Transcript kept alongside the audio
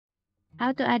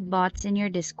How to add bots in your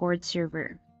Discord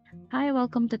server. Hi,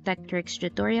 welcome to Tech Tricks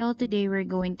tutorial. Today we're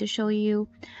going to show you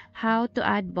how to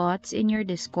add bots in your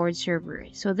Discord server.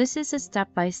 So this is a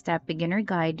step-by-step beginner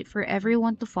guide for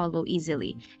everyone to follow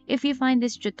easily. If you find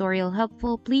this tutorial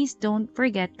helpful, please don't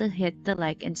forget to hit the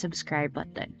like and subscribe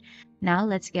button. Now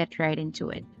let's get right into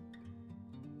it.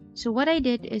 So what I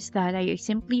did is that I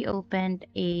simply opened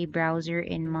a browser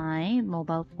in my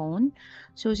mobile phone.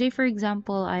 So say for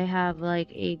example, I have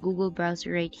like a Google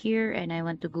browser right here and I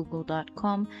went to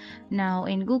google.com. Now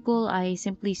in Google, I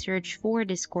simply search for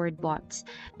Discord bots.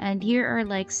 And here are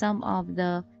like some of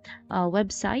the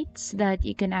websites that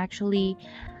you can actually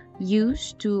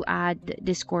use to add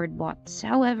Discord bots.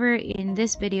 However, in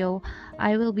this video,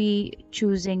 I will be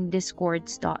choosing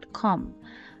discords.com.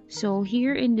 So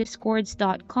here in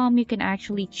discords.com, you can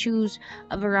actually choose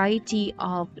a variety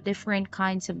of different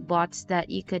kinds of bots that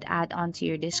you could add onto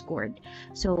your Discord.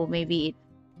 So maybe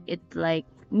it like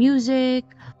music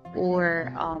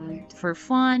or for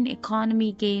fun,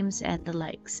 economy games, and the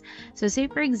likes. So say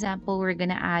for example, we're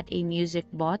gonna add a music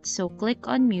bot. So click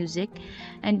on music,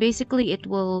 and basically it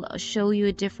will show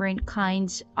you different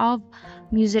kinds of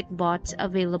music bots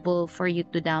available for you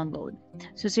to download.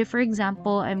 So say for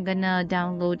example, I'm gonna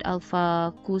download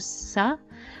Alpha Kusa,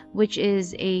 which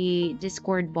is a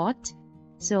Discord bot.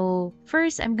 So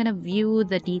first I'm gonna view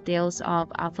the details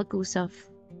of Alpha Kusa,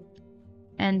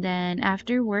 and then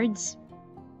afterwards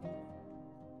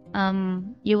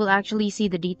you will actually see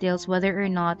the details whether or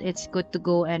not it's good to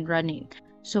go and running.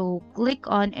 So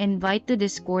click on invite to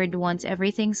Discord once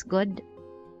everything's good,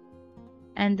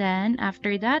 and then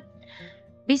after that,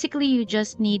 basically you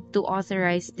just need to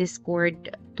authorize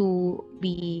Discord to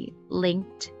be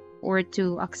linked or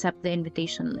to accept the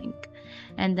invitation link,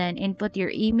 and then input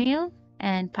your email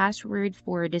and password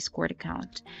for Discord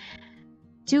account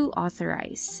to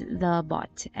authorize the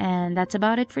bot. And that's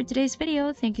about it for today's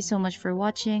video. Thank you so much for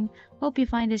watching. Hope you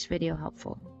find this video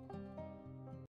helpful.